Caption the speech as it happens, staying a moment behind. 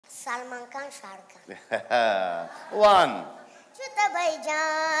Salman Khan, Shahrukh Khan. One. Chuta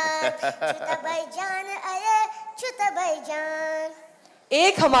bhaijan आये, chuta bhaijan.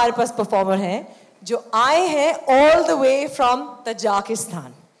 एक हमारे पास परफॉर्मर हैं जो आए हैं all the way from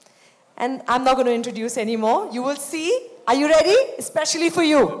Tajikistan. And I'm not going to introduce anymore. You will see. Are you ready? Especially for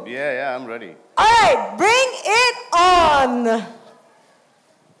you. Yeah, I'm ready. All right, bring it on.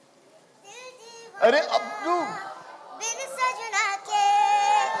 अरे Abdu बिन सजना के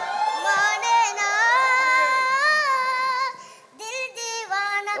माने ना दिल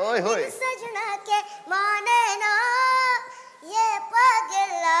दीवाना बिन सजना के माने ना ये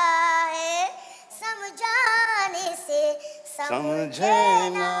पगला है समझाने से समझे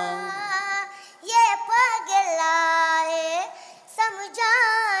ना ये पगला है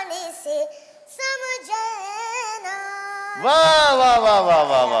समझाने से समझे ना वाह वाह वाह वाह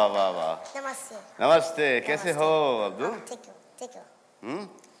वाह वाह वाह वाह नमस्ते नमस्ते कैसे हो Abdu Thank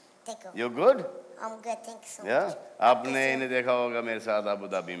you. You good? I'm good, thank you so Yeah. much. आपने इन्हें देखा होगा मेरे साथ अबू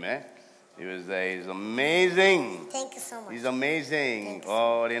धाबी में. He's amazing. Thank you so much. He's amazing.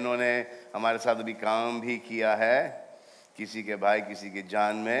 और इन्होंने हमारे साथ भी काम भी किया है. किसी के भाई किसी के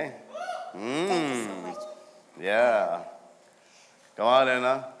जान में. Thank you so much. Yeah. कमाल है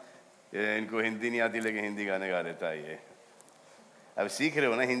ना. इनको हिंदी नहीं आती लेकिन हिंदी गाने गा लेता है ये. अब सीख रहे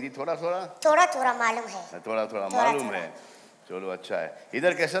हो ना हिंदी थोड़ा मालूम है. थोड़ा मालूम है. चलो अच्छा है.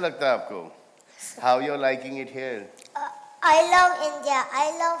 इधर कैसा लगता है आपको? How you liking it here? I love India.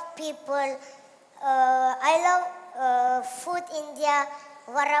 I love people. I love food India.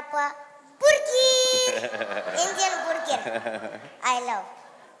 Varapa. Burgi. Indian burger. I love.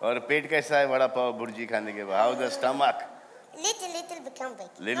 और पेट कैसा है वड़ा पाव बुर्जी खाने के बाद? How the stomach? Little become big.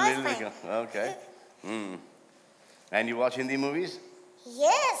 Little become. Okay. And you watch Hindi movies?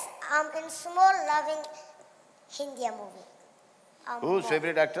 Yes, I'm in small loving Hindi movie. Who's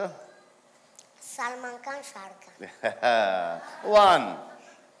favorite actor? Salman Khan, Shahrukh Khan. One.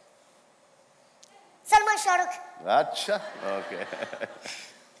 Salman Shahrukh. Acha. Okay.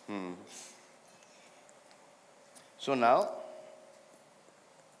 So now,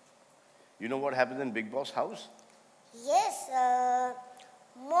 you know what happens in Bigg Boss house? Yes,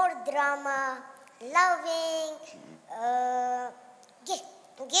 more drama, loving,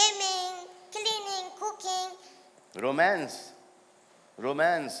 gaming, cleaning, cooking. Romance.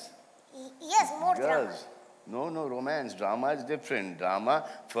 Yes, more drama. No, romance. Drama is different. Drama,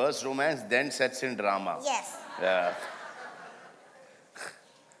 first romance, then sets in drama. Yes. Yeah.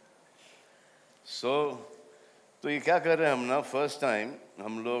 So, तो ये क्या कर रहे हैं हम ना first time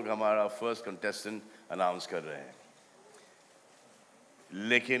हम लोग हमारा फर्स्ट कंटेस्टेंट अनाउंस कर रहे हैं.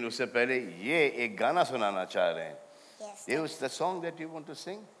 लेकिन उससे पहले ये एक गाना सुनाना चाह रहे हैं. Yes. Is the song that you want to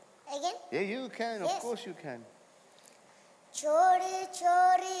sing? Again? Yeah, you can. Yes. Of course you can. छोड़ी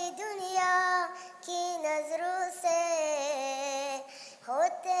छोड़ी दुनिया की नजरों से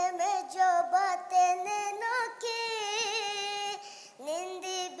होते में जो बातें नैनों की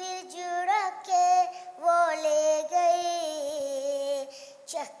निंदी भी जुड़ा के वो ले गई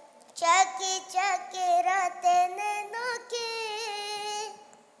चकी रातें नैनों की.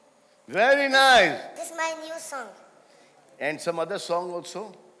 Very nice. This is my new song. And some other song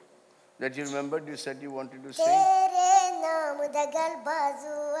also that you remembered. You said you wanted to sing. तेरे नाम दगल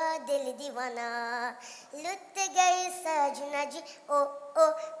बाजुआ दिल दीवाना लुट गई सजना जी ओ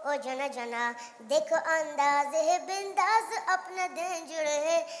जना जना देखो अंदाज है बिंदास अपना दिन जुड़े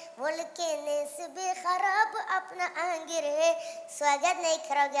है वोल्केने से भी खराब अपना आंगिर है. स्वागत नहीं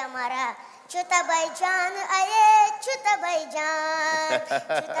करोगे हमारा चुता भाईजान आए चुता भाईजान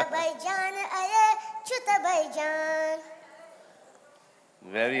आए चुता भाईजान.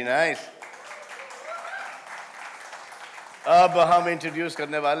 Very nice. अब हम इंट्रोड्यूस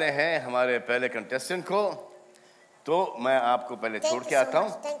करने वाले हैं हमारे पहले कंटेस्टेंट को. तो मैं आपको पहले छोड़ के आता हूँ.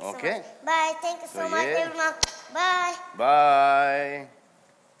 Okay bye. Thank you so much everyone. Bye.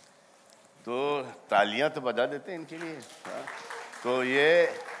 तो तालियां तो बजा देते हैं इनके लिए. तो ये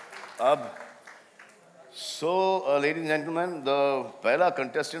अब लेडीज एंड जेंटलमैन द पहला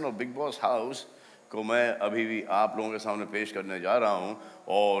contestant of big boss house को मैं अभी भी आप लोगों के सामने पेश करने जा रहा हूं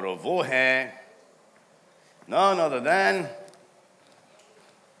और वो हैं none other than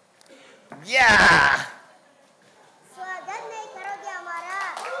स्वागत नहीं करोगे हमारा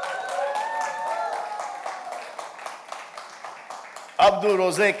अब्दू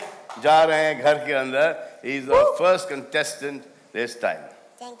रोजिक जा रहे हैं घर के अंदर. He is the first contestant this time.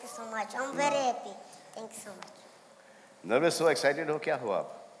 Thank you so much. I'm very happy. Thank you so much. Nervous? So excited हो क्या हो आप?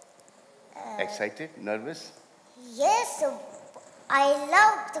 Excited? Nervous? Yes, I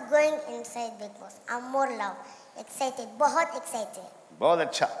love to going inside Bigg Boss. I'm more excited. बहुत excited. बहुत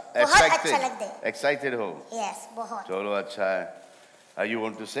अच्छा, अच्छा लगता है। एक्साइटेड हो? Yes, बहुत। चलो अच्छा है। You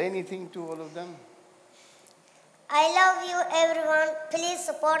want to say anything to all of them? I love you everyone. Please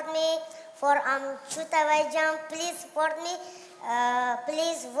support me for Chuta Vaijam. Please support me.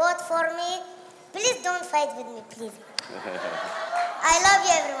 Please vote for me. Please don't fight with me, please. I love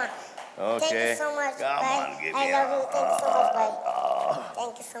you everyone. Okay. Thank you so much. Come Bye. on, give I me love you. Thank you so much. Bye.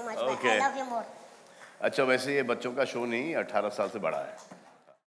 Thank you so much. Bye. Okay. I love you more. अच्छा, वैसे ये बच्चों का show नहीं, 18 साल से बड़ा है।